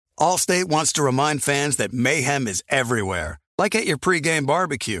Allstate wants to remind fans that mayhem is everywhere, like at your pregame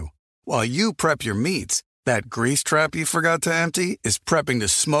barbecue. While you prep your meats, that grease trap you forgot to empty is prepping to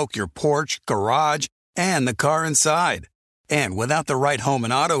smoke your porch, garage, and the car inside. And without the right home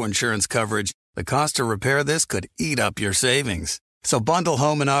and auto insurance coverage, the cost to repair this could eat up your savings. So bundle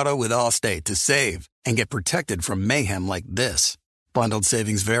home and auto with Allstate to save and get protected from mayhem like this. Bundled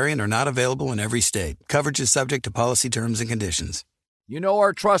savings vary and are not available in every state. Coverage is subject to policy terms and conditions. You know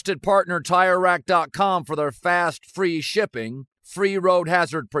our trusted partner TireRack.com for their fast, free shipping, free road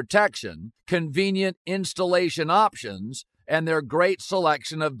hazard protection, convenient installation options, and their great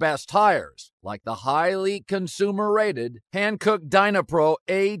selection of best tires, like the highly consumer-rated Hankook Dynapro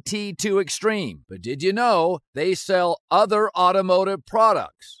AT2 Extreme. But did you know they sell other automotive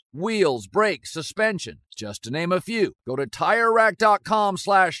products? Wheels, brakes, suspension, just to name a few. Go to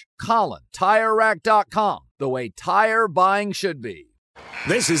TireRack.com/Colin. TireRack.com, the way tire buying should be.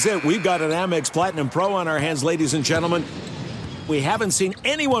 This is it. We've got an Amex Platinum Pro on our hands, ladies and gentlemen. We haven't seen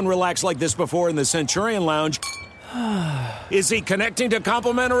anyone relax like this before in the Centurion Lounge. Is he connecting to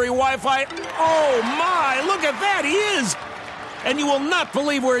complimentary Wi-Fi? Oh, my! Look at that! He is! And you will not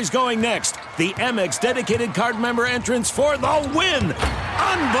believe where he's going next. The Amex dedicated card member entrance for the win!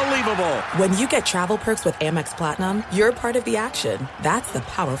 Unbelievable! When you get travel perks with Amex Platinum, you're part of the action. That's the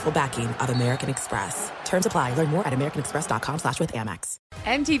powerful backing of American Express. Terms apply. Learn more at americanexpress.com/withAmex.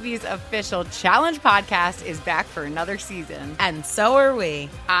 MTV's official Challenge podcast is back for another season. And so are we.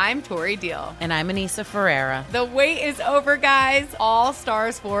 I'm Tori Deal. And I'm Anissa Ferreira. The wait is over, guys. All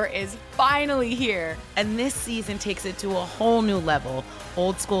Stars 4 is finally here. And this season takes it to a whole new level.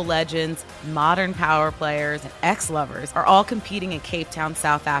 Old school legends, modern power players, and ex-lovers are all competing in Cape Town,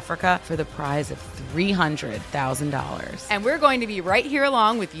 South Africa for the prize of $300,000. And we're going to be right here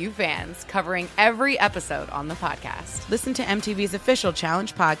along with you fans, covering every episode on the podcast. Listen to MTV's official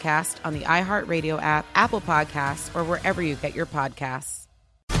Challenge podcast on the iHeartRadio app, Apple Podcasts, or wherever you get your podcasts.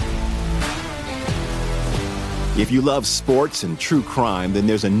 If you love sports and true crime, then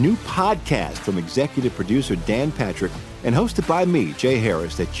there's a new podcast from executive producer Dan Patrick and hosted by me, Jay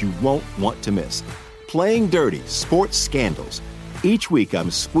Harris, that you won't want to miss. Playing Dirty: Sports Scandals. Each week, I'm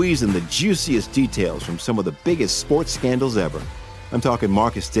squeezing the juiciest details from some of the biggest sports scandals ever. I'm talking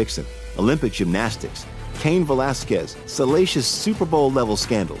Marcus Dixon, Olympic gymnastics, Cain Velasquez, salacious Super Bowl-level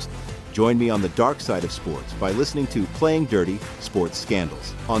scandals. Join me on the dark side of sports by listening to Playing Dirty: Sports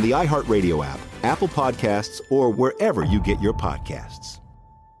Scandals on the iHeartRadio app, Apple Podcasts, or wherever you get your podcasts.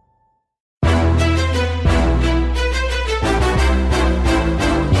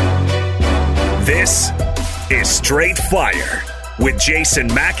 This is Straight Fire with Jason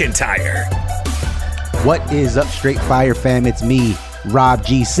McIntyre. What is up, Straight Fire fam? It's me, Rob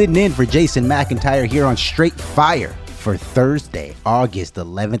G, sitting in for Jason McIntyre here on Straight Fire for Thursday, August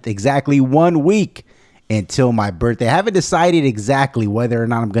 11th, exactly 1 week until my birthday. I haven't decided exactly whether or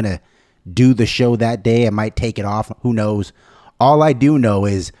not I'm going to do the show that day. I might take it off. Who knows? All I do know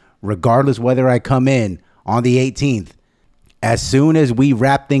is regardless whether I come in on the 18th, as soon as we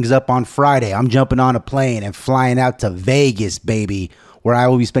wrap things up on Friday, I'm jumping on a plane and flying out to Vegas, baby, where I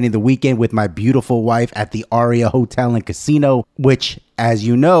will be spending the weekend with my beautiful wife at the Aria Hotel and Casino, which, as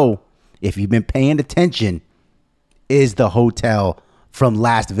you know, if you've been paying attention, is the hotel from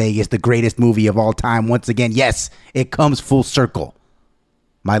Las Vegas, the greatest movie of all time. Once again, yes, it comes full circle.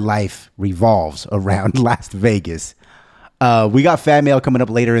 My life revolves around Las Vegas. We got fan mail coming up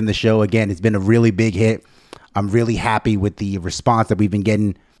later in the show. Again, it's been a really big hit. I'm really happy with the response that we've been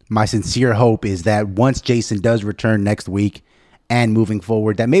getting. My sincere hope is that once Jason does return next week and moving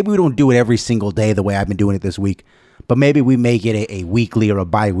forward, that maybe we don't do it every single day the way I've been doing it this week, but maybe we make it a weekly or a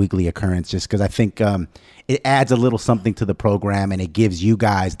bi-weekly occurrence, just because I think it adds a little something to the program, and it gives you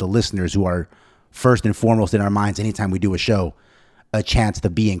guys, the listeners, who are first and foremost in our minds anytime we do a show, a chance to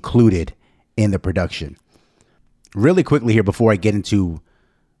be included in the production. Really quickly here before I get into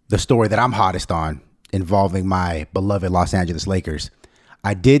the story that I'm hottest on involving my beloved Los Angeles Lakers,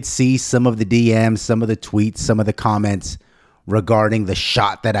 I did see some of the DMs, some of the tweets, some of the comments regarding the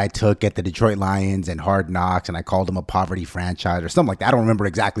shot that I took at the Detroit Lions and Hard Knocks, and I called them a poverty franchise or something like that. I don't remember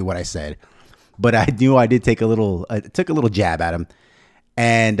exactly what I said, but I knew I did take a little jab at them,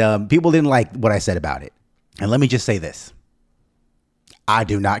 and people didn't like what I said about it. And let me just say this. I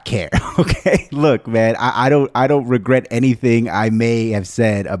do not care. Okay. Look, man, I don't regret anything I may have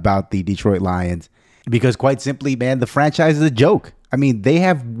said about the Detroit Lions, because quite simply, man, the franchise is a joke. I mean, they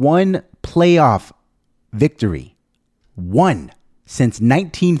have one playoff victory, one, since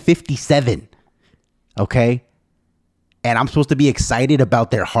 1957. Okay. And I'm supposed to be excited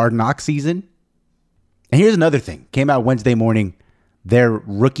about their Hard Knock season. And here's another thing. Came out Wednesday morning. their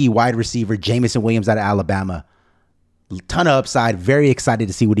rookie wide receiver, Jameson Williams out of Alabama. Ton of upside. Very excited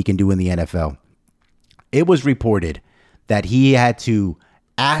to see what he can do in the NFL. It was reported that he had to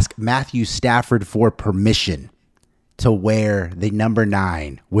ask Matthew Stafford for permission to wear the number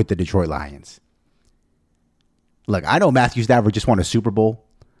 9 with the Detroit Lions. Look, I know Matthew Stafford just won a Super Bowl.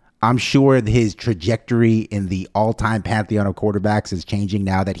 I'm sure his trajectory in the all-time pantheon of quarterbacks is changing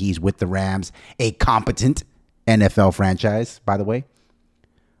now that he's with the Rams, a competent NFL franchise, by the way.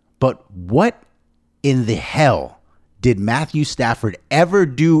 But what in the hell did Matthew Stafford ever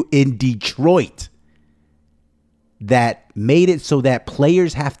do in Detroit that made it so that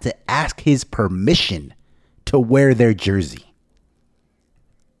players have to ask his permission to wear their jersey?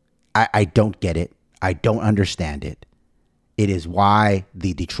 I don't get it. I don't understand it. It is why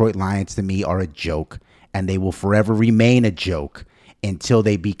the Detroit Lions to me are a joke, and they will forever remain a joke until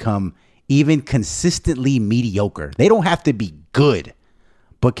they become even consistently mediocre. They don't have to be good,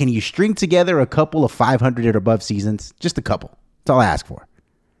 but can you string together a couple of 500 or above seasons? Just a couple. That's all I ask for.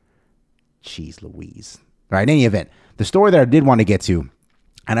 Jeez Louise. All right, in any event, the story that I did want to get to,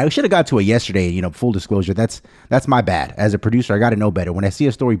 and I should have got to it yesterday, full disclosure, that's my bad. As a producer, I got to know better. When I see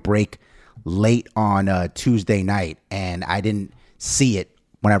a story break late on Tuesday night and I didn't see it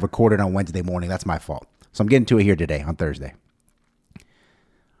when I recorded on Wednesday morning, that's my fault. So I'm getting to it here today on Thursday.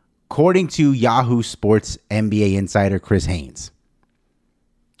 According to Yahoo Sports NBA insider Chris Haynes,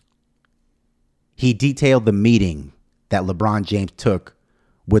 he detailed the meeting that LeBron James took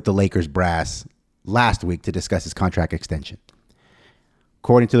with the Lakers brass last week to discuss his contract extension.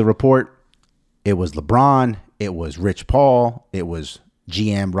 According to the report, it was LeBron, it was Rich Paul, it was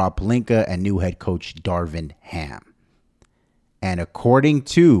GM Rob Pelinka, and new head coach Darvin Ham. And according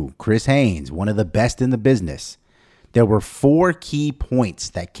to Chris Haynes, one of the best in the business, there were 4 key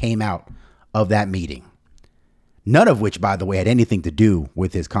points that came out of that meeting. None of which, by the way, had anything to do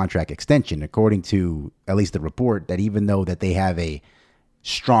with his contract extension, according to at least the report, that even though that they have a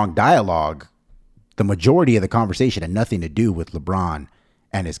strong dialogue, the majority of the conversation had nothing to do with LeBron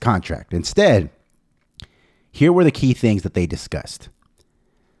and his contract. Instead, here were the key things that they discussed.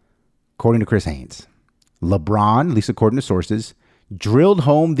 According to Chris Haynes, LeBron, at least according to sources, drilled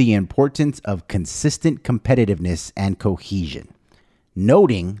home the importance of consistent competitiveness and cohesion,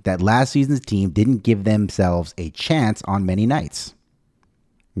 noting that last season's team didn't give themselves a chance on many nights.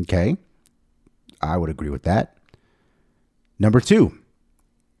 Okay, I would agree with that. Number 2,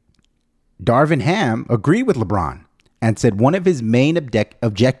 Darvin Ham agreed with LeBron and said one of his main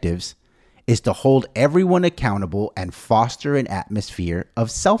objectives is to hold everyone accountable and foster an atmosphere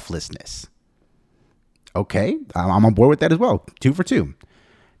of selflessness. Okay, I'm on board with that as well. 2 for 2.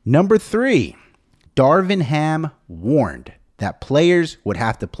 Number 3, Darvin Ham warned that players would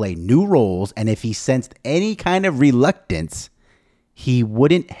have to play new roles, and if he sensed any kind of reluctance, he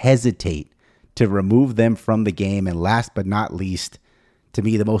wouldn't hesitate to remove them from the game. And last but not least, to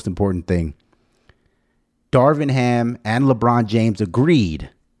me, the most important thing, Darvin Ham and LeBron James agreed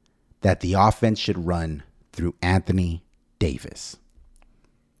that the offense should run through Anthony Davis.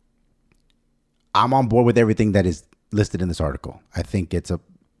 I'm on board with everything that is listed in this article. I think it's a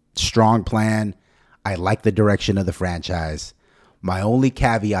strong plan. I like the direction of the franchise. My only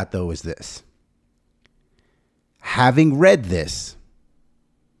caveat, though, is this. Having read this,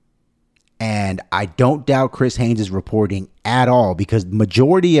 and I don't doubt Chris Haynes' reporting at all, because the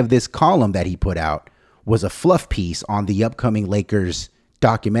majority of this column that he put out was a fluff piece on the upcoming Lakers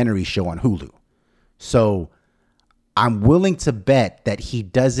documentary show on Hulu. So I'm willing to bet that he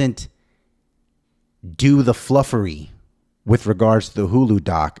doesn't do the fluffery with regards to the Hulu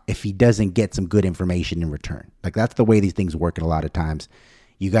doc if he doesn't get some good information in return. Like, that's the way these things work. And a lot of times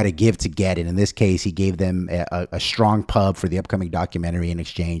you got to give to get. And in this case, he gave them a strong pub for the upcoming documentary in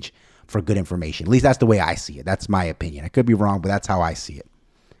exchange for good information. At least that's the way I see it. That's my opinion. I could be wrong, but that's how I see it.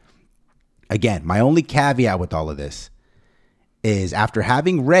 Again, my only caveat with all of this is after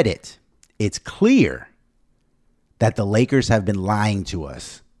having read it, it's clear that the Lakers have been lying to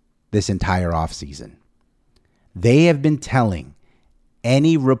us this entire offseason. They have been telling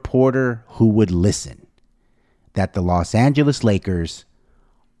any reporter who would listen that the Los Angeles Lakers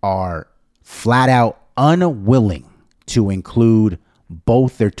are flat out unwilling to include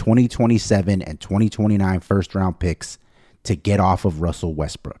both their 2027 and 2029 first round picks to get off of Russell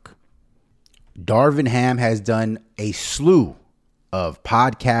Westbrook. Darvin Ham has done a slew of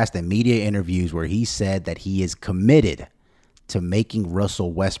podcast and media interviews where he said that he is committed to making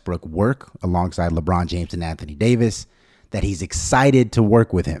Russell Westbrook work alongside LeBron James and Anthony Davis, that he's excited to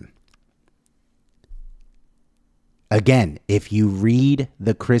work with him. Again, if you read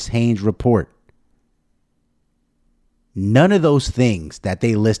the Chris Haynes report, none of those things that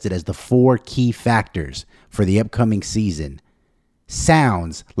they listed as the 4 key factors for the upcoming season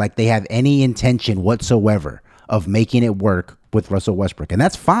sounds like they have any intention whatsoever of making it work with Russell Westbrook. And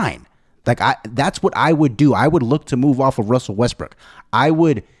that's fine. That's what I would do. I would look to move off of Russell Westbrook. I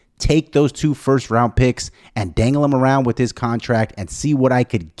would take those 2 first-round picks and dangle them around with his contract and see what I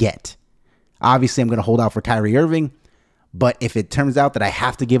could get. Obviously, I'm going to hold out for Kyrie Irving, but if it turns out that I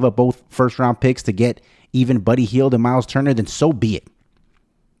have to give up both first-round picks to get even Buddy Hield and Miles Turner, then so be it.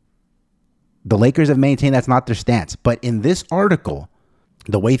 The Lakers have maintained that's not their stance. But in this article,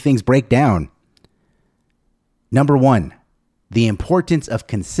 the way things break down, number 1, the importance of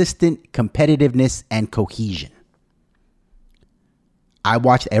consistent competitiveness and cohesion. I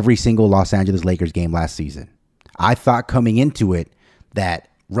watched every single Los Angeles Lakers game last season. I thought coming into it that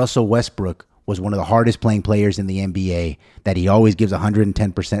Russell Westbrook was one of the hardest playing players in the NBA, that he always gives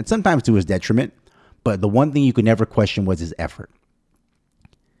 110%, sometimes to his detriment. But the one thing you could never question was his effort.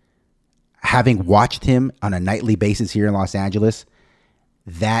 Having watched him on a nightly basis here in Los Angeles,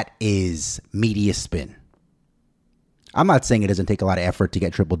 that is media spin. I'm not saying it doesn't take a lot of effort to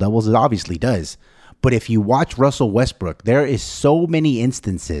get triple doubles. It obviously does. But if you watch Russell Westbrook, there is so many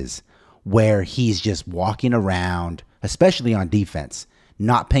instances where he's just walking around, especially on defense,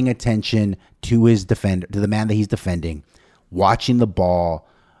 not paying attention to his defender, to the man that he's defending, watching the ball,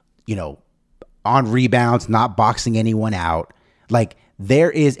 on rebounds, not boxing anyone out. Like,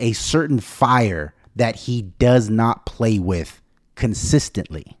 there is a certain fire that he does not play with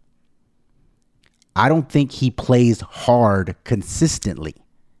consistently. I don't think he plays hard consistently,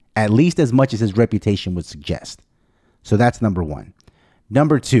 at least as much as his reputation would suggest. So that's number 1.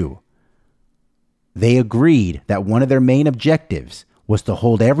 Number 2, they agreed that one of their main objectives was to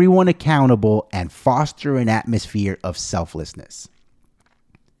hold everyone accountable and foster an atmosphere of selflessness.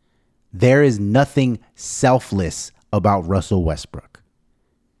 There is nothing selfless about Russell Westbrook.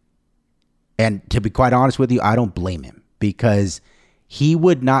 And to be quite honest with you, I don't blame him, because he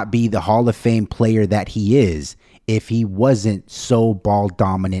would not be the Hall of Fame player that he is if he wasn't so ball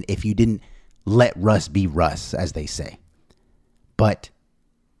dominant, if you didn't let Russ be Russ, as they say. But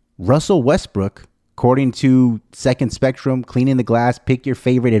Russell Westbrook, according to Second Spectrum, Cleaning the Glass, pick your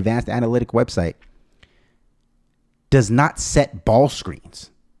favorite advanced analytic website, does not set ball screens.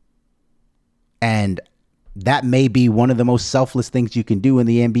 And that may be one of the most selfless things you can do in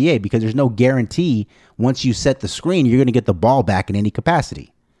the NBA, because there's no guarantee once you set the screen, you're going to get the ball back in any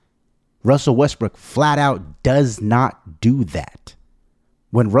capacity. Russell Westbrook flat out does not do that.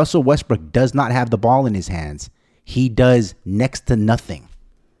 When Russell Westbrook does not have the ball in his hands, he does next to nothing.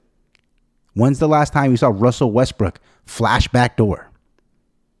 When's the last time you saw Russell Westbrook flash back door?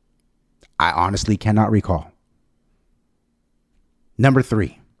 I honestly cannot recall. Number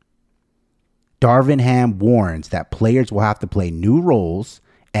 3. Darvin Ham warns that players will have to play new roles,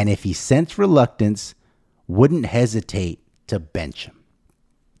 and if he sensed reluctance, wouldn't hesitate to bench him.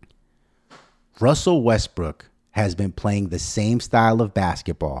 Russell Westbrook has been playing the same style of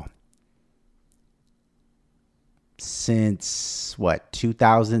basketball since,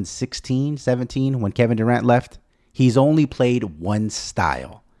 2016, 17, when Kevin Durant left? He's only played one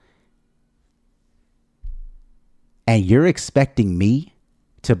style. And you're expecting me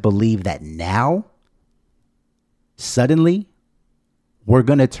to believe that now, suddenly, we're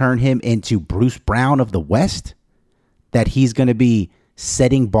going to turn him into Bruce Brown of the West? That he's going to be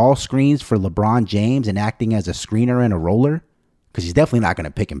setting ball screens for LeBron James and acting as a screener and a roller? Because he's definitely not going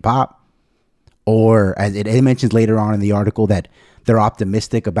to pick and pop. Or, as it mentions later on in the article, that they're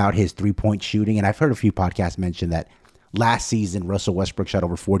optimistic about his three-point shooting. And I've heard a few podcasts mention that last season, Russell Westbrook shot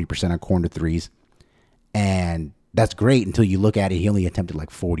over 40% on corner threes. And that's great until you look at it. He only attempted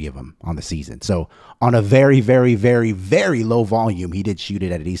like 40 of them on the season. So on a very, very, very, very low volume, he did shoot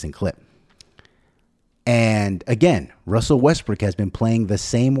it at a decent clip. And again, Russell Westbrook has been playing the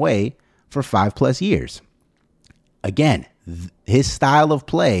same way for 5+ years. Again, his style of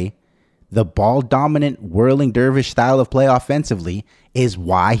play, the ball dominant whirling dervish style of play offensively, is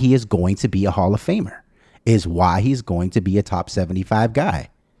why he is going to be a Hall of Famer, is why he's going to be a top 75 guy.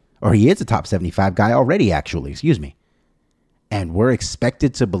 Or he is a top 75 guy already, actually, And we're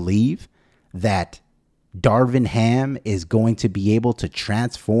expected to believe that Darvin Ham is going to be able to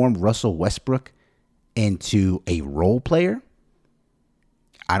transform Russell Westbrook into a role player?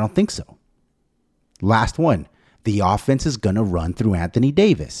 I don't think so. Last one. The offense is going to run through Anthony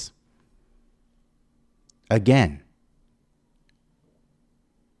Davis. Again,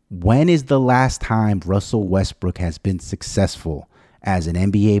 when is the last time Russell Westbrook has been successful as an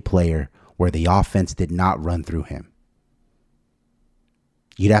NBA player where the offense did not run through him?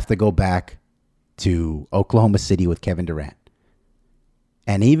 You'd have to go back to Oklahoma City with Kevin Durant.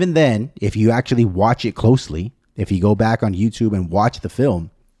 And even then, if you actually watch it closely, if you go back on YouTube and watch the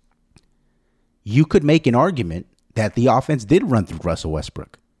film, you could make an argument that the offense did run through Russell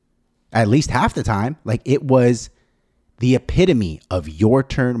Westbrook. At least half the time. Like, it was the epitome of your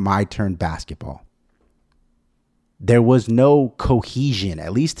turn, my turn basketball. There was no cohesion,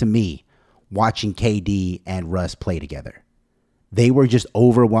 at least to me, watching KD and Russ play together. They were just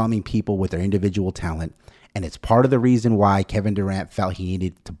overwhelming people with their individual talent. And it's part of the reason why Kevin Durant felt he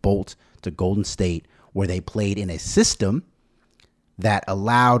needed to bolt to Golden State, where they played in a system that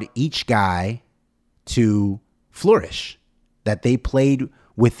allowed each guy to flourish, that they played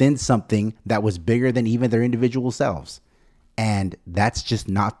within something that was bigger than even their individual selves. And that's just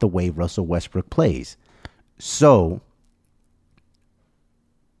not the way Russell Westbrook plays. So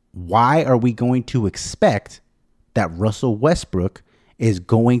why are we going to expect that Russell Westbrook is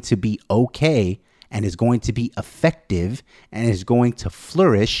going to be okay and is going to be effective and is going to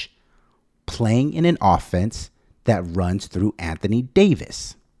flourish playing in an offense that runs through Anthony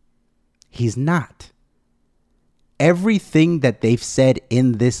Davis? He's not. Everything that they've said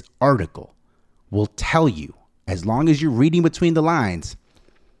in this article will tell you, as long as you're reading between the lines,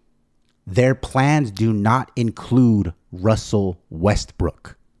 their plans do not include Russell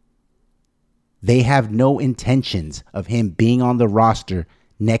Westbrook. They have no intentions of him being on the roster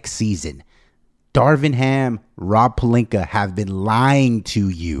next season. Darvin Ham, Rob Pelinka have been lying to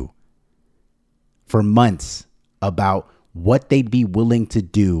you for months about what they'd be willing to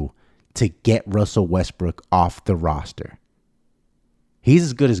do to get Russell Westbrook off the roster. He's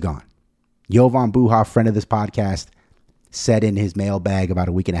as good as gone. Jovan Buha, friend of this podcast, said in his mailbag about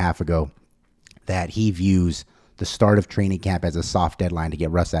a week and a half ago that he views the start of training camp as a soft deadline to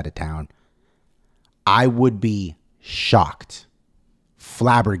get Russ out of town. I would be shocked,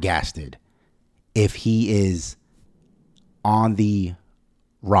 flabbergasted, if he is on the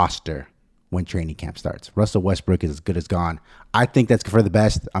roster when training camp starts. Russell Westbrook is as good as gone. I think that's for the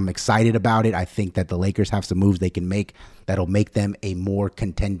best. I'm excited about it. I think that the Lakers have some moves they can make that'll make them a more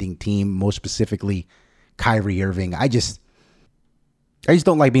contending team, most specifically Kyrie Irving. I just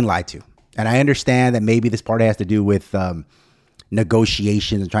don't like being lied to. And I understand that maybe this part has to do with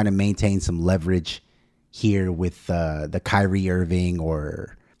negotiations and trying to maintain some leverage here with the Kyrie Irving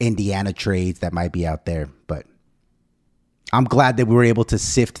or Indiana trades that might be out there. But I'm glad that we were able to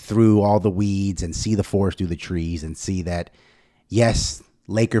sift through all the weeds and see the forest through the trees and see that, yes,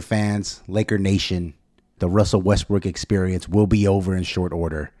 Laker fans, Laker Nation, the Russell Westbrook experience will be over in short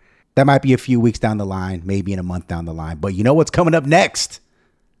order. That might be a few weeks down the line, maybe in a month down the line. But you know what's coming up next?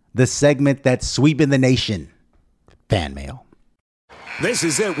 The segment that's sweeping the nation. Fan mail. This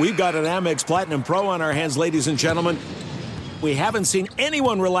is it. We've got an Amex Platinum Pro on our hands, ladies and gentlemen. We haven't seen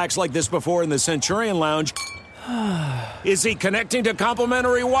anyone relax like this before in the Centurion Lounge. Is he connecting to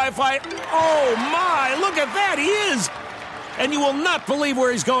complimentary Wi-Fi? Oh, my. Look at that. He is. And you will not believe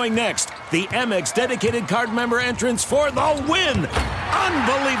where he's going next. The Amex dedicated card member entrance for the win.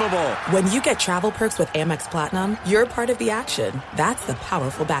 Unbelievable. When you get travel perks with Amex Platinum, you're part of the action. That's the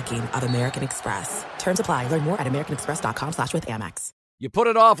powerful backing of American Express. Terms apply. Learn more at americanexpress.com/withAmex. You put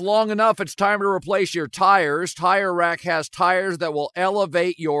it off long enough, it's time to replace your tires. Tire Rack has tires that will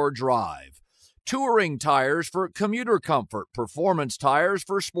elevate your drive. Touring tires for commuter comfort, performance tires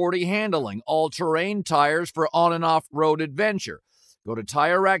for sporty handling, all-terrain tires for on- and off-road adventure. Go to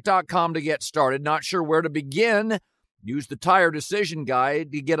TireRack.com to get started. Not sure where to begin? Use the Tire Decision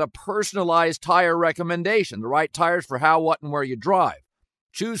Guide to get a personalized tire recommendation, the right tires for how, what, and where you drive.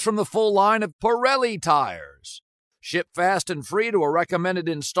 Choose from the full line of Pirelli tires. Ship fast and free to a recommended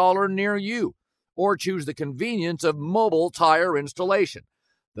installer near you. Or choose the convenience of mobile tire installation.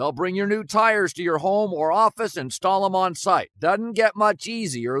 They'll bring your new tires to your home or office and install them on site. Doesn't get much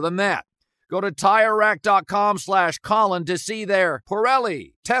easier than that. Go to TireRack.com/Colin to see their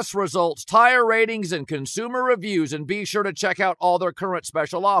Pirelli test results, tire ratings, and consumer reviews, and be sure to check out all their current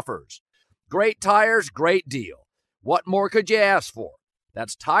special offers. Great tires, great deal. What more could you ask for?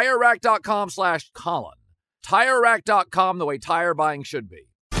 That's TireRack.com/Colin. TireRack.com, the way tire buying should be.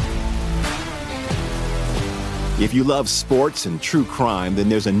 If you love sports and true crime, then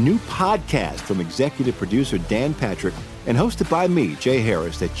there's a new podcast from executive producer Dan Patrick and hosted by me, Jay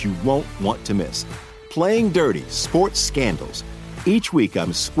Harris, that you won't want to miss. Playing Dirty: Sports Scandals. Each week,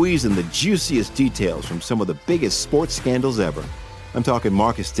 I'm squeezing the juiciest details from some of the biggest sports scandals ever. I'm talking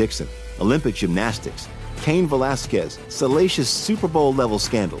Marcus Dixon, Olympic gymnastics, Cain Velasquez, salacious Super Bowl-level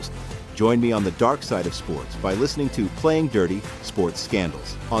scandals. Join me on the dark side of sports by listening to Playing Dirty: Sports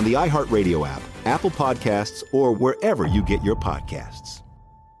Scandals on the iHeartRadio app, Apple Podcasts, or wherever you get your podcasts.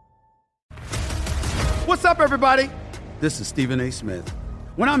 What's up, everybody? This is Stephen A. Smith.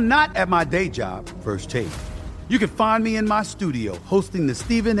 When I'm not at my day job, First Take, you can find me in my studio hosting the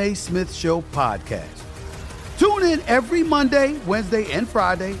Stephen A. Smith Show podcast. Tune in every Monday, Wednesday, and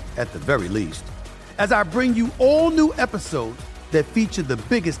Friday, at the very least, as I bring you all new episodes that feature the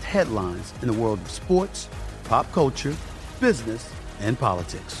biggest headlines in the world of sports, pop culture, business, and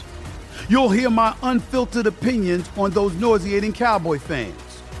politics. You'll hear my unfiltered opinions on those nauseating Cowboy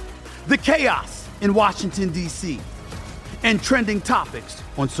fans, the chaos in Washington, D.C., and trending topics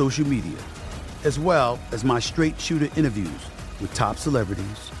on social media, as well as my straight shooter interviews with top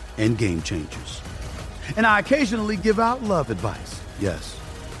celebrities and game changers. And I occasionally give out love advice. Yes,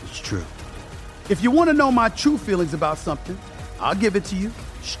 it's true. If you want to know my true feelings about something, I'll give it to you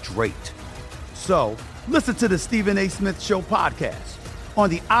straight. So listen to the Stephen A. Smith Show podcast on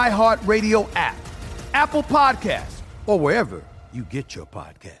the iHeartRadio app, Apple Podcasts, or wherever you get your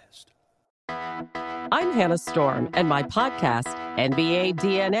podcast. I'm Hannah Storm, and my podcast, NBA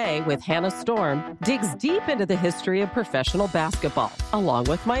DNA with Hannah Storm, digs deep into the history of professional basketball, along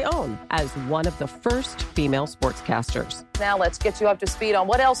with my own, as one of the first female sportscasters. Now let's get you up to speed on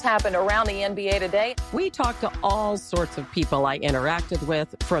what else happened around the NBA today. We talked to all sorts of people I interacted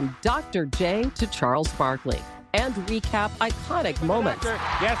with, from Dr. J to Charles Barkley, and recap iconic moments.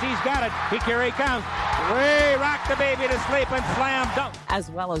 Yes, he's got it. Here he comes. Way rock the baby to sleep and slam dunk.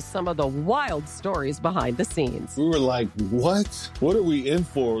 As well as some of the wild stories behind the scenes. We were like, what? What are we in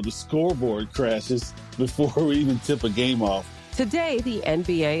for? The scoreboard crashes before we even tip a game off. Today, the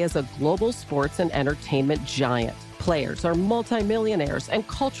NBA is a global sports and entertainment giant. Players are multimillionaires and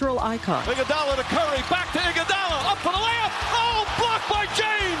cultural icons. Iguodala to Curry, back to Iguodala, up for the layup. Oh, blocked by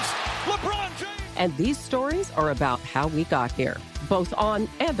James. LeBron James. And these stories are about how we got here, both on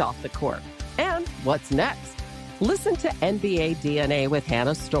and off the court. And what's next? Listen to NBA DNA with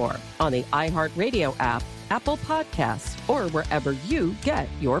Hannah Storm on the iHeartRadio app, Apple Podcasts, or wherever you get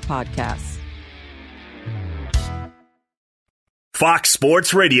your podcasts. Fox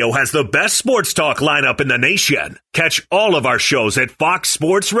Sports Radio has the best sports talk lineup in the nation. Catch all of our shows at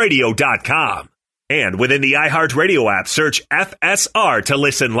foxsportsradio.com. And within the iHeartRadio app, search FSR to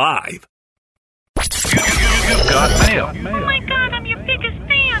listen live. You've got mail. Oh my God, I'm your biggest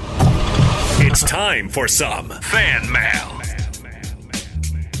fan. It's time for some fan mail.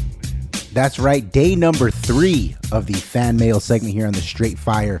 That's right. Day number 3 of the fan mail segment here on the Straight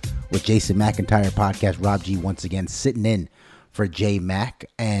Fire with Jason McIntyre podcast. Rob G once again sitting in for J Mac.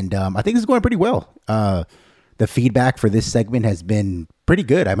 And I think this is going pretty well. The feedback for this segment has been pretty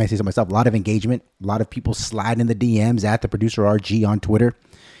good. I might say so myself. A lot of engagement. A lot of people sliding the DMs at the producer RG on Twitter.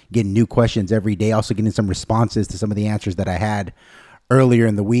 Getting new questions every day. Also getting some responses to some of the answers that I had earlier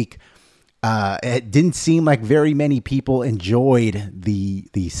in the week. It didn't seem like very many people enjoyed the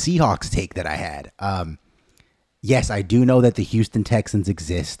Seahawks take that I had. Yes, I do know that the Houston Texans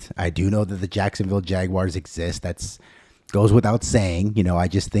exist. I do know that the Jacksonville Jaguars exist. That's goes without saying. You know, I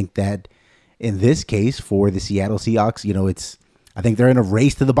just think that in this case for the Seattle Seahawks, you know, I think they're in a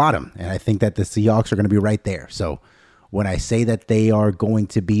race to the bottom, and I think that the Seahawks are going to be right there. So when I say that they are going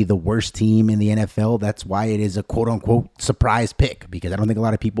to be the worst team in the NFL, that's why it is a quote-unquote surprise pick, because I don't think a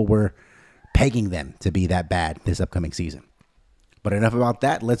lot of people were pegging them to be that bad this upcoming season. But enough about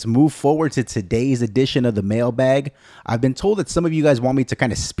that. Let's move forward to today's edition of the mailbag. I've been told that some of you guys want me to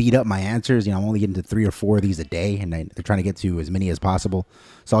kind of speed up my answers. You know, I'm only getting to 3 or 4 of these a day, and they're trying to get to as many as possible.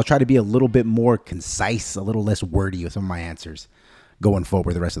 So I'll try to be a little bit more concise, a little less wordy with some of my answers going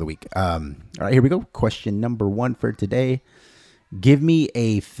forward the rest of the week. All right, here we go. Question number 1 for today. Give me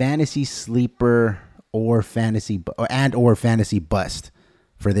a fantasy sleeper or fantasy bust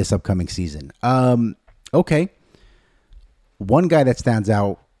for this upcoming season. Okay. One guy that stands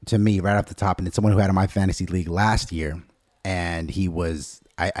out to me right off the top, and it's someone who had in my fantasy league last year, and he was,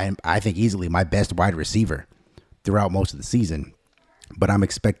 I think, easily my best wide receiver throughout most of the season. But I'm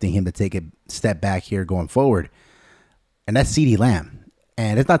expecting him to take a step back here going forward. And that's CeeDee Lamb.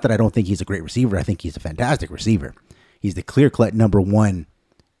 And it's not that I don't think he's a great receiver. I think he's a fantastic receiver. He's the clear-cut number 1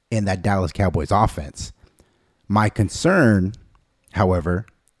 in that Dallas Cowboys offense. My concern, however,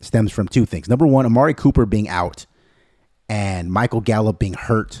 stems from 2 things. Number 1, Amari Cooper being out and Michael Gallup being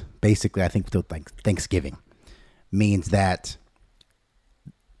hurt, basically, I think, till like Thanksgiving, means that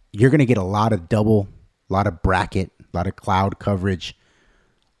you're going to get a lot of double, a lot of bracket, a lot of cloud coverage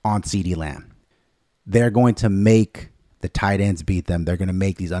on CeeDee Lamb. They're going to make the tight ends beat them. They're going to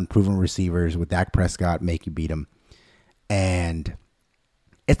make these unproven receivers with Dak Prescott make you beat them. And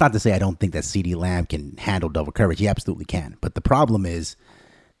it's not to say I don't think that CeeDee Lamb can handle double coverage. He absolutely can. But the problem is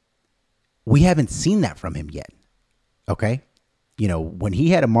we haven't seen that from him yet. Okay? when he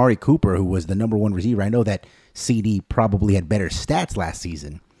had Amari Cooper, who was the number one receiver, I know that CD probably had better stats last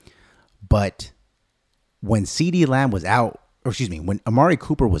season, but when CD Lamb was out, when Amari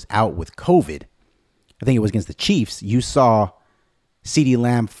Cooper was out with COVID, I think it was against the Chiefs, you saw CD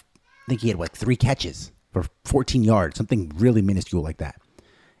Lamb, I think he had 3 catches for 14 yards, something really minuscule like that.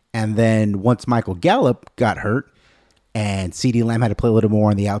 And then once Michael Gallup got hurt and CD Lamb had to play a little more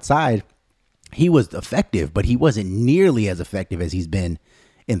on the outside, he was effective, but he wasn't nearly as effective as he's been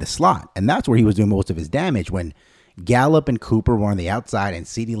in the slot. And that's where he was doing most of his damage, when Gallup and Cooper were on the outside and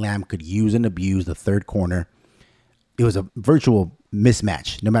CD Lamb could use and abuse the third corner. It was a virtual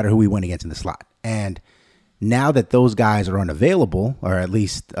mismatch, no matter who he went against in the slot. And now that those guys are unavailable, or at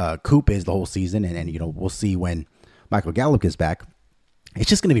least Coop is the whole season, and we'll see when Michael Gallup gets back, it's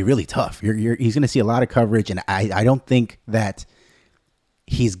just going to be really tough. He's going to see a lot of coverage, and I don't think that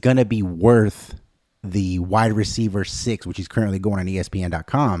he's going to be worth the wide receiver 6, which he's currently going on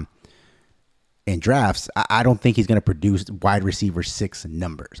ESPN.com in drafts. I don't think he's going to produce wide receiver 6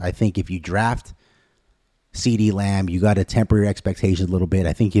 numbers. I think if you draft CD Lamb, you got to temper your expectations a little bit.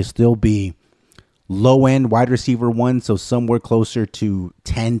 I think he'll still be low-end wide receiver 1, so somewhere closer to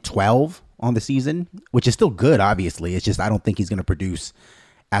 10, 12 on the season, which is still good, obviously. It's just I don't think he's going to produce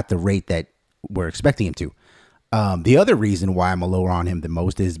at the rate that we're expecting him to. The other reason why I'm a lower on him than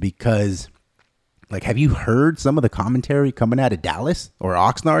most is because, have you heard some of the commentary coming out of Dallas, or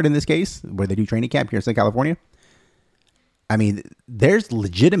Oxnard in this case, where they do training camp here in Southern California? I mean, there's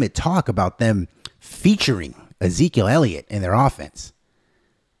legitimate talk about them featuring Ezekiel Elliott in their offense.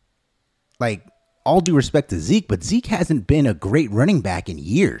 All due respect to Zeke, but Zeke hasn't been a great running back in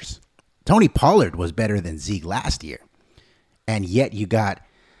years. Tony Pollard was better than Zeke last year. And yet you got,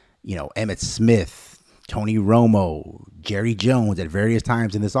 Emmitt Smith, Tony Romo, Jerry Jones at various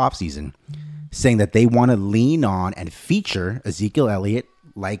times in this offseason saying that they want to lean on and feature Ezekiel Elliott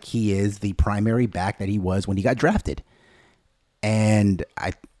like he is the primary back that he was when he got drafted. And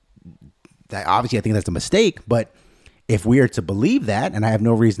obviously I think that's a mistake, but if we are to believe that, and I have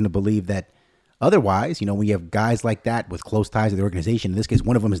no reason to believe that otherwise, when you have guys like that with close ties to the organization, in this case,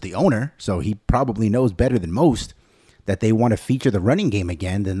 one of them is the owner, so he probably knows better than most that they want to feature the running game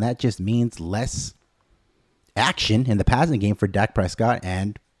again, then that just means less action in the passing game for Dak Prescott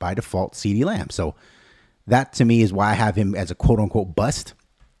and, by default, CeeDee Lamb. So that, to me, is why I have him as a quote-unquote bust.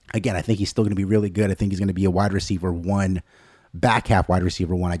 Again, I think he's still going to be really good. I think he's going to be a wide receiver 1, back half wide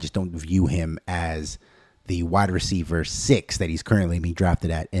receiver 1. I just don't view him as the wide receiver 6 that he's currently being drafted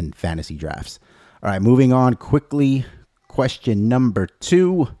at in fantasy drafts. All right, moving on quickly. Question number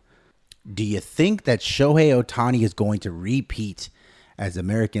 2. Do you think that Shohei Ohtani is going to repeat as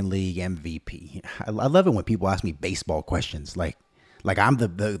American League MVP? I love it when people ask me baseball questions. Like I'm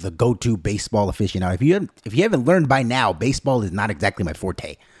the go-to baseball aficionado. If you haven't learned by now, baseball is not exactly my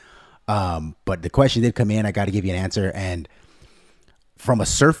forte. But the question did come in. I got to give you an answer. And from a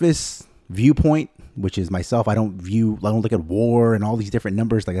surface viewpoint, which is myself, I don't look at WAR and all these different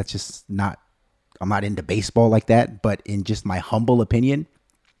numbers. That's just not. I'm not into baseball like that. But in just my humble opinion,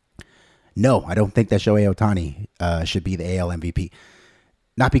 no, I don't think that Shohei Ohtani should be the AL MVP.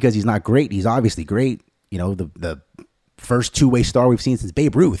 Not because he's not great. He's obviously great. The first two-way star we've seen since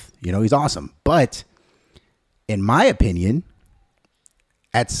Babe Ruth. He's awesome. But in my opinion,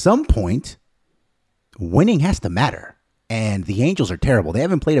 at some point, winning has to matter. And the Angels are terrible. They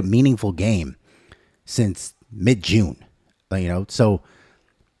haven't played a meaningful game since mid-June. So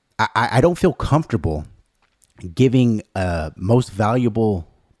I don't feel comfortable giving a most valuable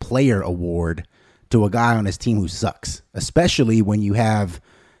player award to a guy on his team who sucks, especially when you have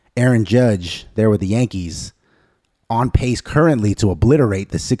Aaron Judge there with the Yankees on pace currently to obliterate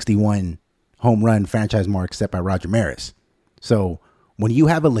the 61 home run franchise mark set by Roger Maris. So when you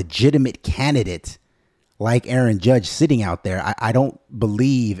have a legitimate candidate like Aaron Judge sitting out there, I don't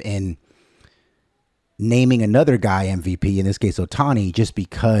believe in naming another guy MVP, in this case Ohtani, just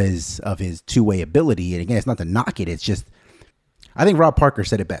because of his two-way ability. And again, it's not to knock it. It's just, I think Rob Parker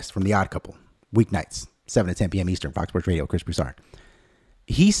said it best from The Odd Couple, weeknights, 7 to 10 p.m. Eastern, Fox Sports Radio, Chris Broussard.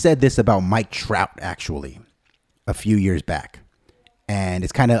 He said this about Mike Trout, actually, a few years back. And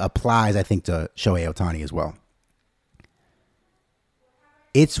it kind of applies, I think, to Shohei Ohtani as well.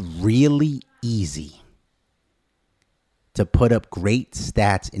 It's really easy to put up great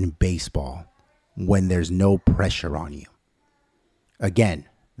stats in baseball when there's no pressure on you. Again,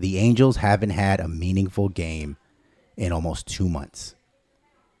 the Angels haven't had a meaningful game in almost 2 months.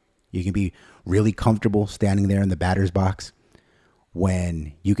 You can be really comfortable standing there in the batter's box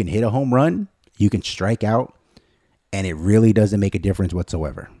when you can hit a home run, you can strike out, and it really doesn't make a difference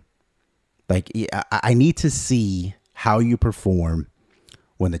whatsoever. I need to see how you perform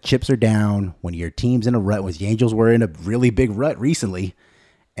when the chips are down, when your team's in a rut, when the Angels were in a really big rut recently,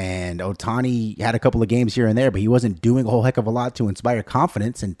 and Ohtani had a couple of games here and there, but he wasn't doing a whole heck of a lot to inspire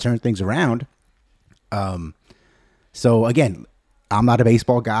confidence and turn things around. So again, I'm not a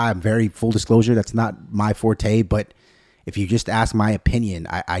baseball guy. I'm very full disclosure. That's not my forte. But if you just ask my opinion,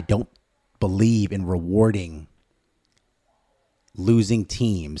 I don't believe in rewarding losing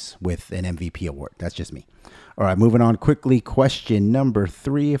teams with an MVP award. That's just me. All right, moving on quickly. Question number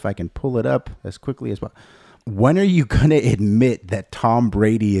 3, if I can pull it up as quickly as possible. When are you going to admit that Tom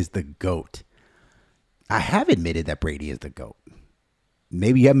Brady is the GOAT? I have admitted that Brady is the GOAT.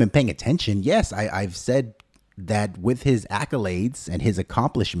 Maybe you haven't been paying attention. Yes, I've said that with his accolades and his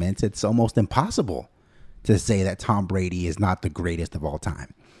accomplishments, it's almost impossible to say that Tom Brady is not the greatest of all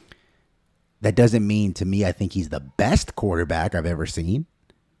time. That doesn't mean to me I think he's the best quarterback I've ever seen.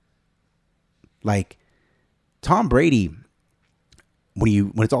 Like, Tom Brady,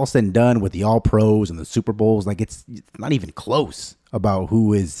 when it's all said and done with the All-Pros and the Super Bowls, like it's not even close about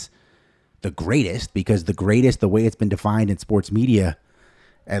who is the greatest, because the greatest, the way it's been defined in sports media,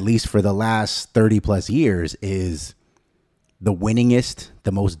 at least for the last 30 plus years, is the winningest,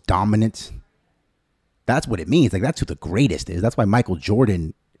 the most dominant. That's what it means. Like, that's who the greatest is. That's why Michael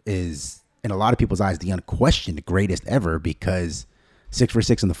Jordan is, in a lot of people's eyes, the unquestioned greatest ever, because 6 for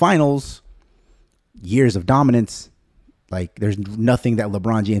 6 in the finals, years of dominance. Like, there's nothing that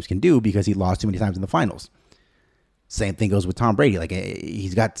LeBron James can do because he lost too many times in the finals. Same thing goes with Tom Brady. Like,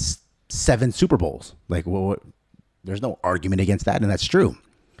 he's got 7 Super Bowls. Like, well, there's no argument against that, and that's true.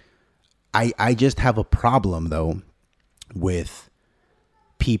 I just have a problem, though, with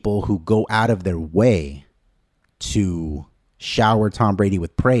people who go out of their way to shower Tom Brady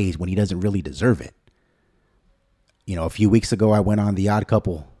with praise when he doesn't really deserve it. You know, a few weeks ago, I went on The Odd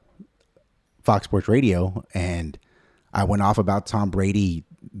Couple, Fox Sports Radio, and I went off about Tom Brady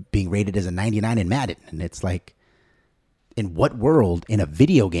being rated as a 99 in Madden. And it's like, in what world, in a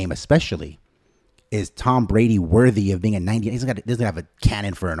video game especially, is Tom Brady worthy of being a 99? He doesn't have a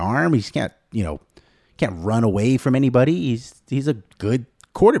cannon for an arm. He can't run away from anybody. He's a good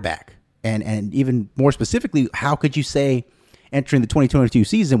quarterback. And even more specifically, how could you say entering the 2022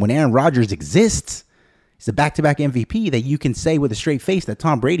 season, when Aaron Rodgers exists, he's a back-to-back MVP, that you can say with a straight face that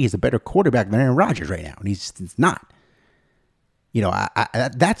Tom Brady is a better quarterback than Aaron Rodgers right now? And he's not. You know,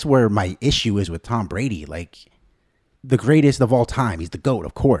 that's where my issue is with Tom Brady. Like, the greatest of all time. He's the GOAT,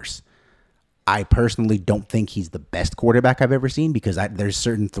 of course. I personally don't think he's the best quarterback I've ever seen, because there's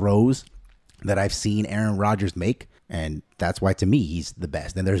certain throws that I've seen Aaron Rodgers make, and that's why, to me, he's the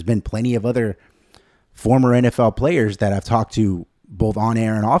best. And there's been plenty of other former NFL players that I've talked to both on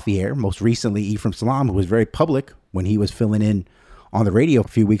air and off the air. Most recently, Ephraim Salaam, who was very public when he was filling in on the radio a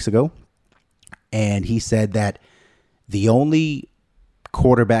few weeks ago. And he said that the only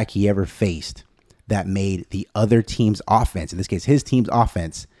quarterback he ever faced that made the other team's offense, in this case, his team's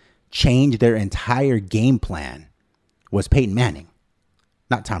offense, change their entire game plan was Peyton Manning,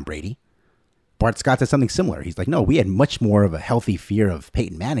 not Tom Brady. Bart Scott said something similar. He's like, no, we had much more of a healthy fear of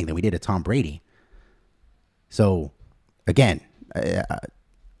Peyton Manning than we did of Tom Brady. So, again,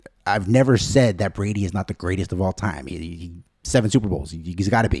 I've never said that Brady is not the greatest of all time. 7 Super Bowls. He's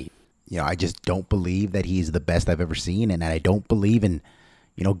got to be. You know, I just don't believe that he's the best I've ever seen, and I don't believe in,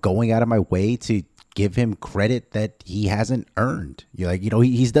 you know, going out of my way to give him credit that he hasn't earned.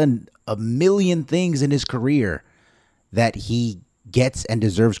 He's done a million things in his career that he gets and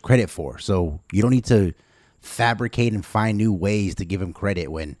deserves credit for. So you don't need to fabricate and find new ways to give him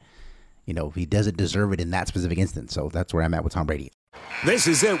credit when, you know, he doesn't deserve it in that specific instance. So that's where I'm at with Tom Brady. This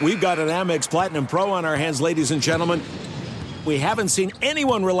is it. We've got an Amex Platinum Pro on our hands, ladies and gentlemen. We haven't seen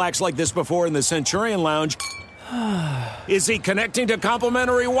anyone relax like this before in the Centurion Lounge. Is he connecting to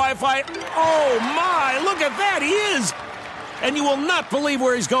complimentary Wi-Fi? Oh, my! Look at that! He is! And you will not believe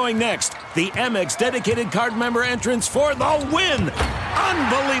where he's going next. The Amex dedicated card member entrance for the win!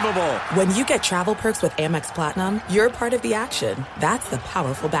 Unbelievable! When you get travel perks with Amex Platinum, you're part of the action. That's the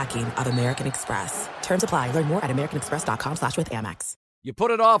powerful backing of American Express. Terms apply. Learn more at americanexpress.com/withAmex. You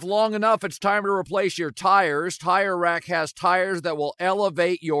put it off long enough, it's time to replace your tires. Tire Rack has tires that will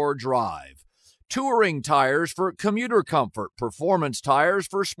elevate your drive. Touring tires for commuter comfort, performance tires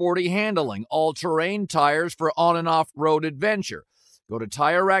for sporty handling, all-terrain tires for on- and off-road adventure. Go to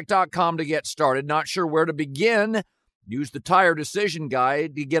TireRack.com to get started. Not sure where to begin? Use the Tire Decision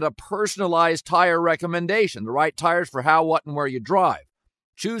Guide to get a personalized tire recommendation, the right tires for how, what, and where you drive.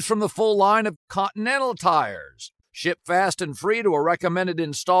 Choose from the full line of Continental tires. Ship fast and free to a recommended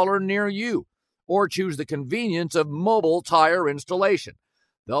installer near you. Or choose the convenience of mobile tire installation.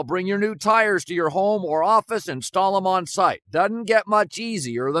 They'll bring your new tires to your home or office and install them on site. Doesn't get much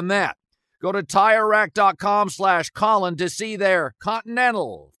easier than that. Go to TireRack.com/Colin to see their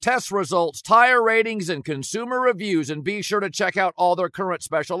Continental test results, tire ratings, and consumer reviews, and be sure to check out all their current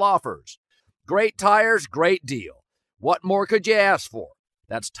special offers. Great tires, great deal. What more could you ask for?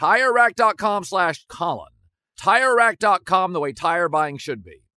 That's TireRack.com/Colin. TireRack.com, the way tire buying should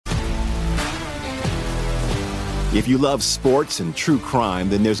be. If you love sports and true crime,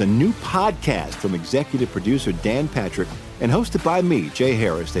 then there's a new podcast from executive producer Dan Patrick and hosted by me, Jay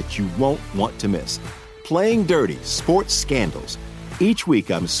Harris, that you won't want to miss. Playing Dirty: Sports Scandals. Each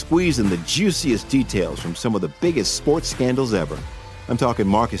week, I'm squeezing the juiciest details from some of the biggest sports scandals ever. I'm talking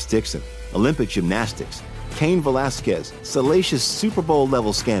Marcus Dixon, Olympic gymnastics, Cain Velasquez, salacious Super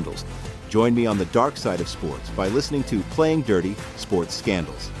Bowl-level scandals. Join me on the dark side of sports by listening to Playing Dirty: Sports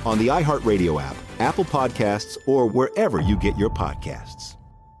Scandals on the iHeartRadio app, Apple Podcasts, or wherever you get your podcasts.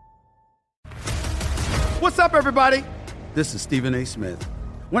 What's up, everybody? This is Stephen A. Smith.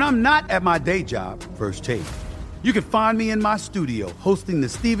 When I'm not at my day job, First Take, you can find me in my studio hosting the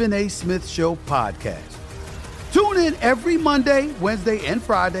Stephen A. Smith Show podcast. Tune in every Monday, Wednesday, and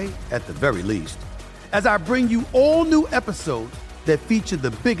Friday, at the very least, as I bring you all new episodes that feature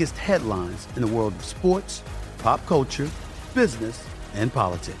the biggest headlines in the world of sports, pop culture, business, and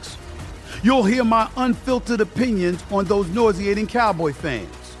politics. You'll hear my unfiltered opinions on those nauseating Cowboy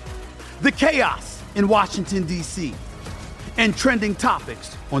fans, the chaos in Washington, D.C., and trending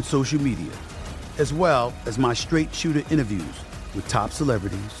topics on social media, as well as my straight shooter interviews with top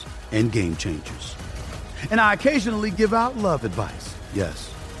celebrities and game changers. And I occasionally give out love advice. Yes,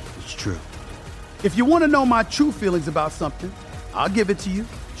 it's true. If you want to know my true feelings about something, I'll give it to you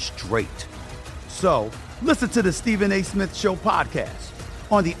straight. So listen to the Stephen A. Smith Show podcast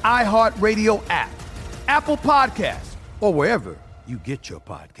on the iHeartRadio app, Apple Podcasts, or wherever you get your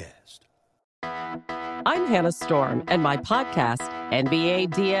podcast. I'm Hannah Storm, and my podcast, NBA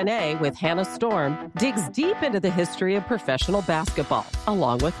DNA with Hannah Storm, digs deep into the history of professional basketball,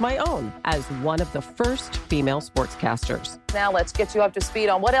 along with my own, as one of the first female sportscasters. Now let's get you up to speed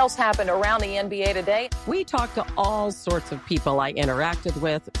on what else happened around the NBA today. We talk to all sorts of people I interacted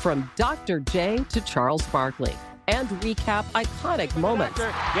with, from Dr. J to Charles Barkley, and recap iconic moments.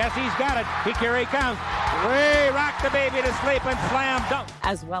 Yes, he's got it. Here he comes. Way rock the baby to sleep and slam dunk.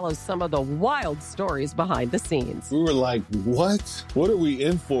 As well as some of the wild stories behind the scenes. We were like, what? What are we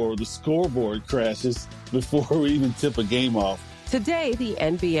in for? The scoreboard crashes before we even tip a game off. Today, the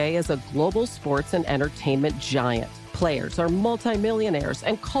NBA is a global sports and entertainment giant. Players are multimillionaires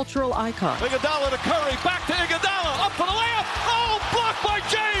and cultural icons. Iguodala to Curry, back to Iguodala, up for the layup. Oh, blocked by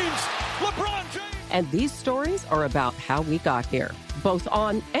James. LeBron James. And these stories are about how we got here, both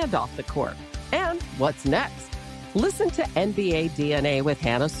on and off the court. And what's next? Listen to NBA DNA with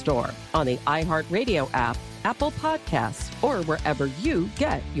Hannah Storm on the iHeartRadio app, Apple Podcasts, or wherever you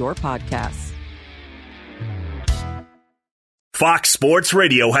get your podcasts. Fox Sports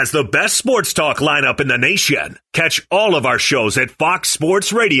Radio has the best sports talk lineup in the nation. Catch all of our shows at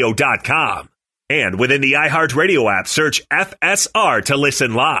foxsportsradio.com. And within the iHeartRadio app, search FSR to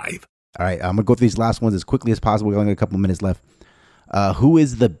listen live. All right, I'm going to go through these last ones as quickly as possible. We only got a couple of minutes left. Who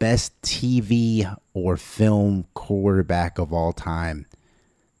is the best TV or film quarterback of all time?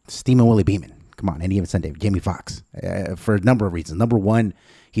 Steamin' Willie Beeman. Come on, any given Sunday. Jamie Foxx. For a number of reasons. Number one,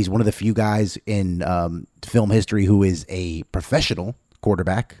 he's one of the few guys in film history who is a professional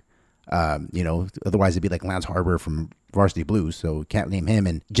quarterback. Otherwise it'd be like Lance Harbor from Varsity Blues, so can't name him.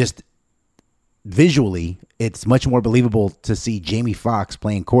 And just visually, it's much more believable to see Jamie Foxx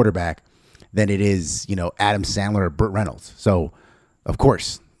playing quarterback than it is, Adam Sandler or Burt Reynolds. So, of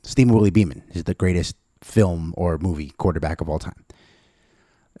course, Steamin' Willie Beeman is the greatest film or movie quarterback of all time.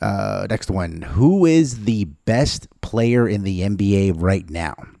 Next one. Who is the best player in the NBA right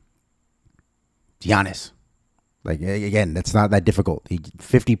now? Giannis. Again, that's not that difficult.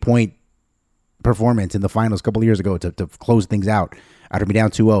 50-point performance in the finals a couple of years ago to close things out after being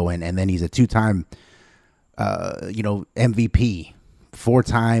down 2-0, and then he's a two-time, MVP,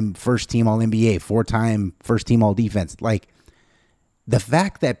 4-time first-team All-NBA, 4-time first-team All-Defense. The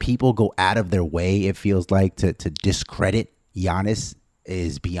fact that people go out of their way, it feels like, to discredit Giannis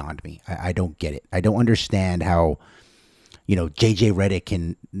is beyond me. I don't get it. I don't understand how, JJ Redick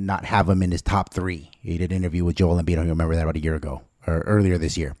can not have him in his top three. He did an interview with Joel Embiid. I don't remember that, about a year ago or earlier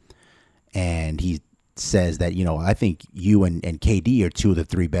this year. And he says that, I think you and KD are two of the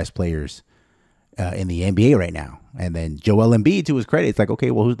three best players in the NBA right now. And then Joel Embiid, to his credit, it's like,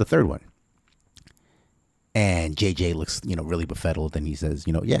 okay, well, who's the third one? And JJ looks, really befuddled. And he says,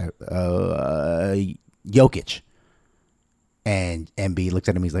 Jokic. And Embiid looks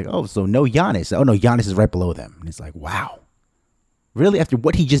at him. He's like, oh, so no Giannis. Oh, no, Giannis is right below them. And it's like, wow. Really? After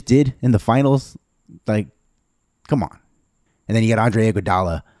what he just did in the finals? Like, come on. And then you got Andre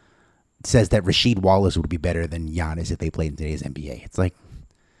Iguodala says that Rasheed Wallace would be better than Giannis if they played in today's NBA. It's like,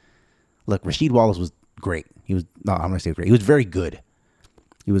 look, Rasheed Wallace was great. I'm going to say great. He was very good.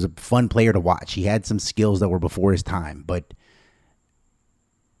 He was a fun player to watch. He had some skills that were before his time, but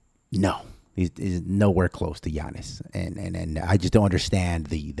no. He's nowhere close to Giannis. And I just don't understand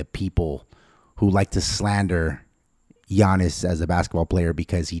the people who like to slander Giannis as a basketball player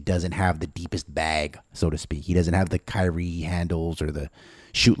because he doesn't have the deepest bag, so to speak. He doesn't have the Kyrie handles or the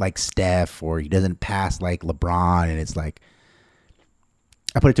shoot like Steph, or he doesn't pass like LeBron. And it's like,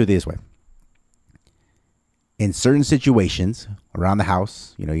 I put it to you this way. In certain situations around the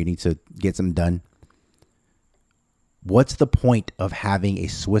house, you need to get something done. What's the point of having a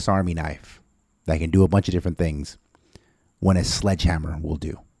Swiss Army knife that can do a bunch of different things when a sledgehammer will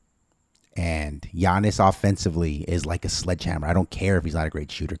do? And Giannis offensively is like a sledgehammer. I don't care if he's not a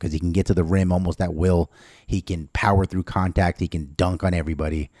great shooter because he can get to the rim almost at will. He can power through contact. He can dunk on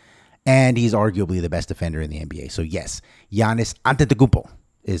everybody. And he's arguably the best defender in the NBA. So yes, Giannis Antetokounmpo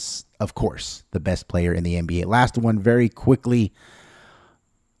is, of course, the best player in the NBA. Last one very quickly.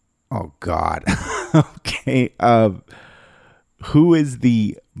 Oh, God. Okay. Who is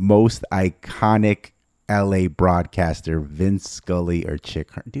the most iconic LA broadcaster, Vince Scully or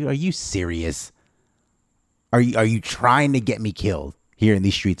Chick Hearn? Dude, are you serious? Are you trying to get me killed here in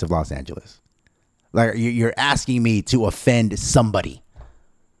these streets of Los Angeles? Like, you're asking me to offend somebody.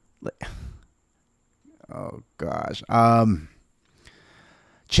 Oh, gosh.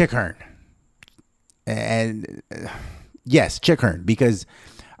 Chick Hearn. And yes, Chick Hearn, because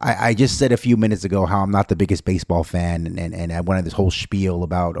I just said a few minutes ago how I'm not the biggest baseball fan, and I went on this whole spiel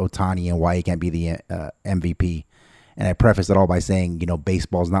about Ohtani and why he can't be the MVP. And I prefaced it all by saying,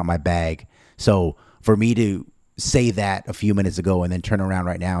 baseball's not my bag. So for me to say that a few minutes ago and then turn around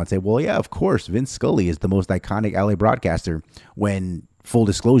right now and say, well, yeah, of course, Vince Scully is the most iconic LA broadcaster, when, full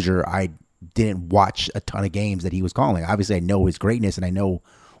disclosure, I didn't watch a ton of games that he was calling. Obviously, I know his greatness and I know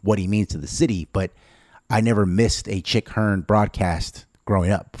what he means to the city, but I never missed a Chick Hearn broadcast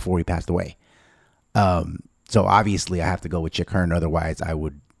growing up before he passed away. So obviously I have to go with Chick Hearn. Otherwise I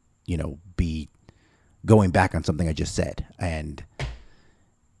would, be going back on something I just said. And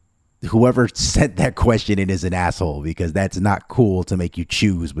whoever sent that question in is an asshole, because that's not cool to make you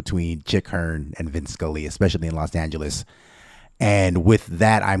choose between Chick Hearn and Vince Scully, especially in Los Angeles. And with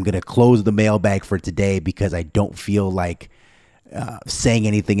that, I'm going to close the mailbag for today because I don't feel like saying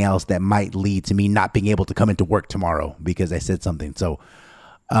anything else that might lead to me not being able to come into work tomorrow because I said something. So,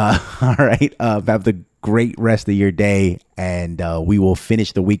 all right, have the great rest of your day, and we will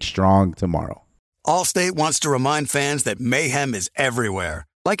finish the week strong tomorrow. Allstate wants to remind fans that mayhem is everywhere,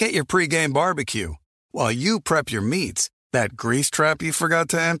 like at your pregame barbecue. While you prep your meats, that grease trap you forgot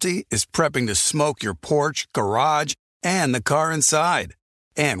to empty is prepping to smoke your porch, garage, and the car inside.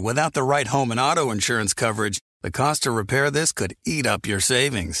 And without the right home and auto insurance coverage, the cost to repair this could eat up your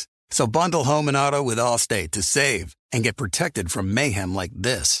savings. So bundle home and auto with Allstate to save and get protected from mayhem like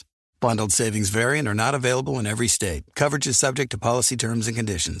this. Bundled savings vary and are not available in every state. Coverage is subject to policy terms and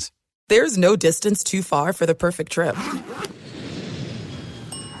conditions. There's no distance too far for the perfect trip.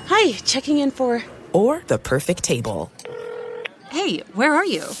 Hi, checking in for... Or the perfect table. Hey, where are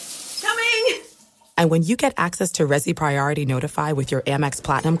you? Coming! And when you get access to Resi Priority Notify with your Amex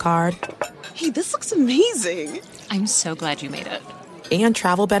Platinum card... Hey, this looks amazing. I'm so glad you made it. And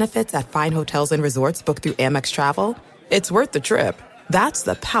travel benefits at fine hotels and resorts booked through Amex Travel, it's worth the trip. That's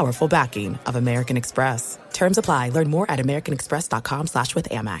the powerful backing of American Express. Terms apply. Learn more at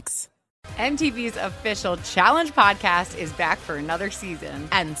americanexpress.com/withAmex. MTV's official Challenge podcast is back for another season.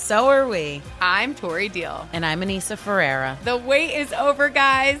 And so are we. I'm Tori Deal. And I'm Anissa Ferreira. The wait is over,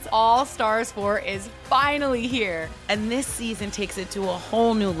 guys. All Stars 4 is finally here. And this season takes it to a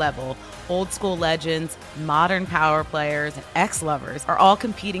whole new level. Old school legends, modern power players, and ex-lovers are all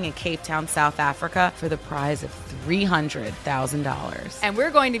competing in Cape Town, South Africa for the prize of $300,000. And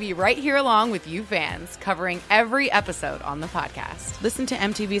we're going to be right here along with you fans, covering every episode on the podcast. Listen to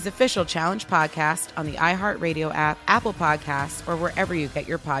MTV's official Challenge podcast on the iHeartRadio app, Apple Podcasts, or wherever you get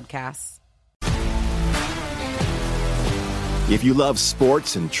your podcasts. If you love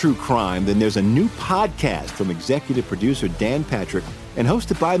sports and true crime, then there's a new podcast from executive producer Dan Patrick and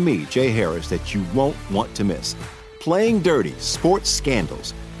hosted by me, Jay Harris, that you won't want to miss. Playing Dirty: Sports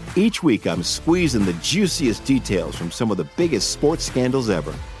Scandals. Each week, I'm squeezing the juiciest details from some of the biggest sports scandals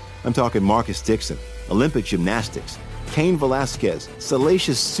ever. I'm talking Marcus Dixon, Olympic gymnastics, Cain Velasquez,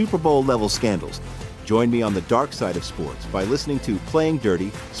 salacious Super Bowl-level scandals, Join me on the dark side of sports by listening to Playing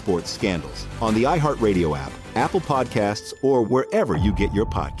Dirty Sports Scandals on the iHeartRadio app, Apple Podcasts, or wherever you get your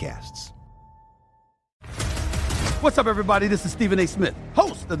podcasts. What's up, everybody? This is Stephen A. Smith,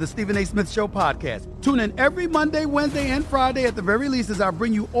 host of the Stephen A. Smith Show podcast. Tune in every Monday, Wednesday, and Friday at the very least as I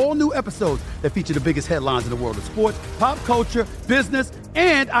bring you all new episodes that feature the biggest headlines in the world of sports, pop culture, business,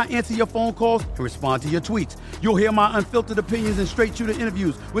 and I answer your phone calls and respond to your tweets. You'll hear my unfiltered opinions and straight-shooter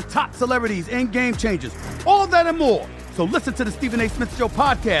interviews with top celebrities and game changers. All that and more. So listen to the Stephen A. Smith Show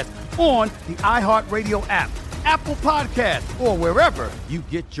podcast on the iHeartRadio app, Apple Podcasts, or wherever you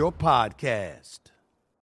get your podcasts.